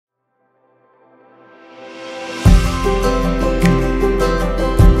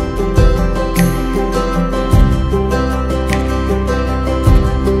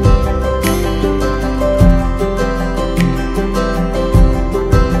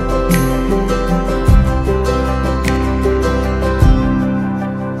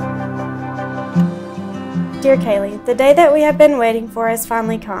Dear Caileigh, the day that we have been waiting for has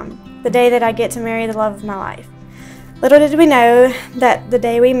finally come, the day that I get to marry the love of my life. Little did we know that the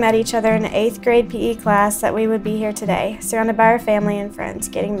day we met each other in the 8th grade PE class that we would be here today, surrounded by our family and friends,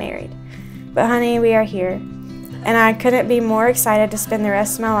 getting married. But honey, we are here, and I couldn't be more excited to spend the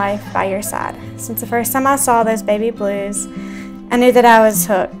rest of my life by your side. Since the first time I saw those baby blues, I knew that I was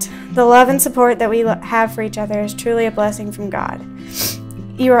hooked. The love and support that we have for each other is truly a blessing from God.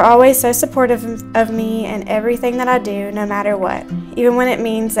 You are always so supportive of me and everything that I do, no matter what, even when it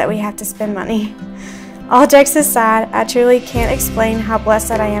means that we have to spend money. All jokes aside, I truly can't explain how blessed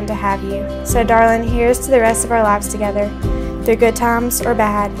that I am to have you. So darling, here's to the rest of our lives together. Through good times or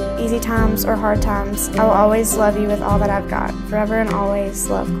bad, easy times or hard times, I will always love you with all that I've got. Forever and always,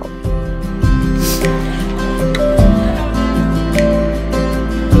 love, Colby.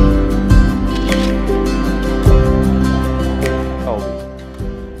 Colby.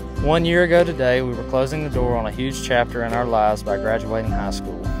 1 year ago today, we were closing the door on a huge chapter in our lives by graduating high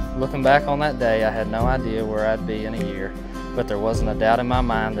school. Looking back on that day, I had no idea where I'd be in a year, but there wasn't a doubt in my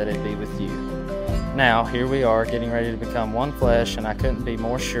mind that it'd be with you. Now, here we are, getting ready to become one flesh, and I couldn't be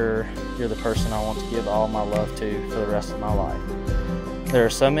more sure you're the person I want to give all my love to for the rest of my life. There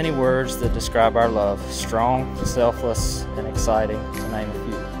are so many words that describe our love: strong, selfless, and exciting, to name a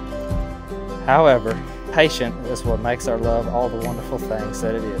few. However, patient is what makes our love all the wonderful things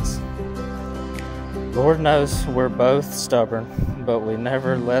that it is. Lord knows we're both stubborn, but we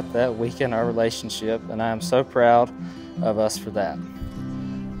never let that weaken our relationship, and I am so proud of us for that.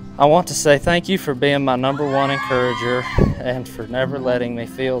 I want to say thank you for being my #1 encourager and for never letting me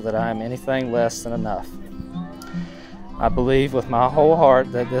feel that I am anything less than enough. I believe with my whole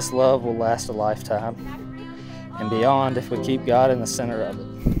heart that this love will last a lifetime and beyond if we keep God in the center of it.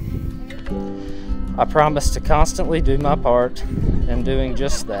 I promise to constantly do my part in doing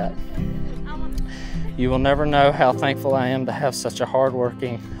just that. You will never know how thankful I am to have such a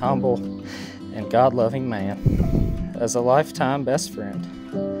hardworking, humble, and God-loving man as a lifetime best friend.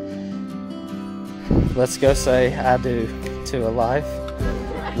 Let's go say I do to a life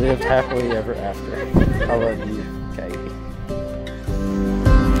lived happily ever after. I love you, Caileigh.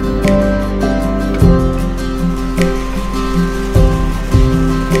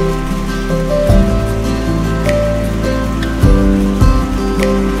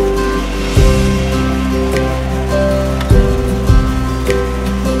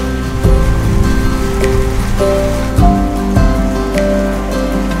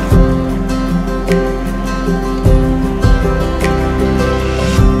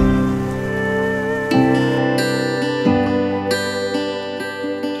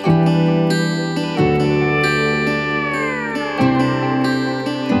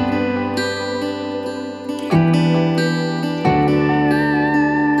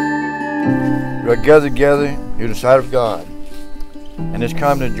 We are gathered together in the sight of God, and it's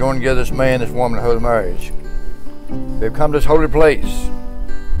come to join together this man, this woman in holy marriage. They've come to this holy place,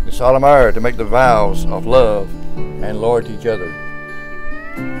 the solemn hour, to make the vows of love and loyalty to each other.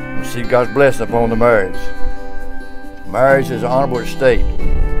 Receive God's blessing upon the marriage. Marriage is an honorable estate,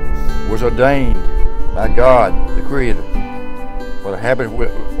 was ordained by God, the Creator, for the happiness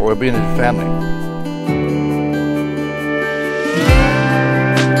or being in His family.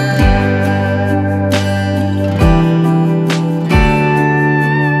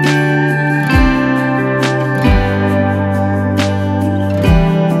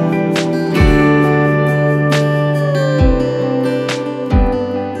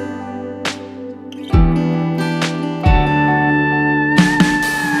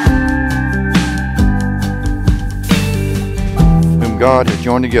 God has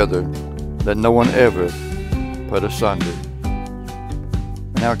joined together, that no one ever put asunder.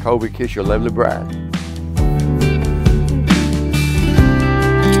 Now, Colby, kiss your lovely bride.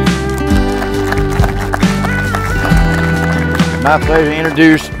 My pleasure to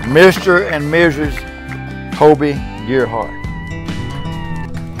introduce Mr. and Mrs. Colby Gearhart.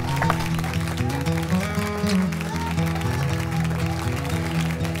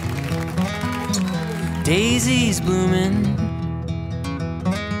 Daisies blooming,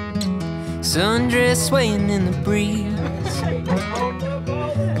 sundress swaying in the breeze.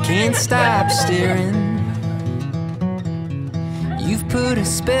 I can't stop staring. You've put a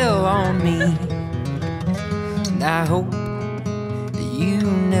spell on me, and I hope that you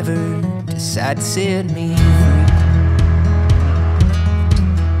never decide to set me free.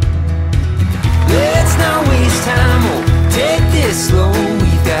 Let's not waste time, or take this slow.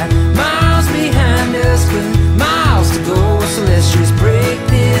 We've got miles behind us, but miles to go. So let's just break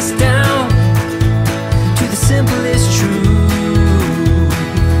this down to the simplest truth.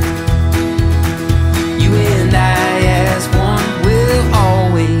 You and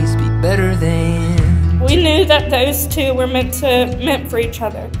were meant for each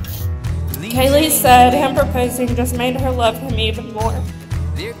other. Caileigh said him proposing just made her love him even more.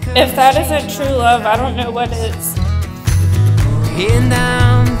 If that isn't true love, I don't know what is. And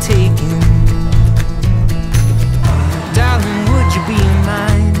I'm taking, darling, would you be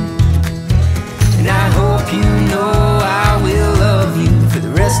mine? And I hope you know I will love you for the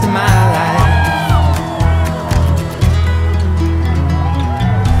rest of my life.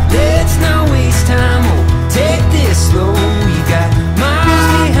 Let's not waste time, oh, take this slow. We got miles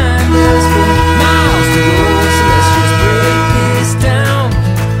behind us, but miles to go. So let's just break this down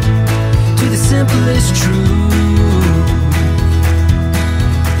to the simplest truth.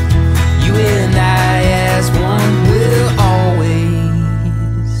 You and I as one will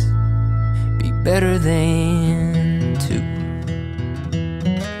always be better than two.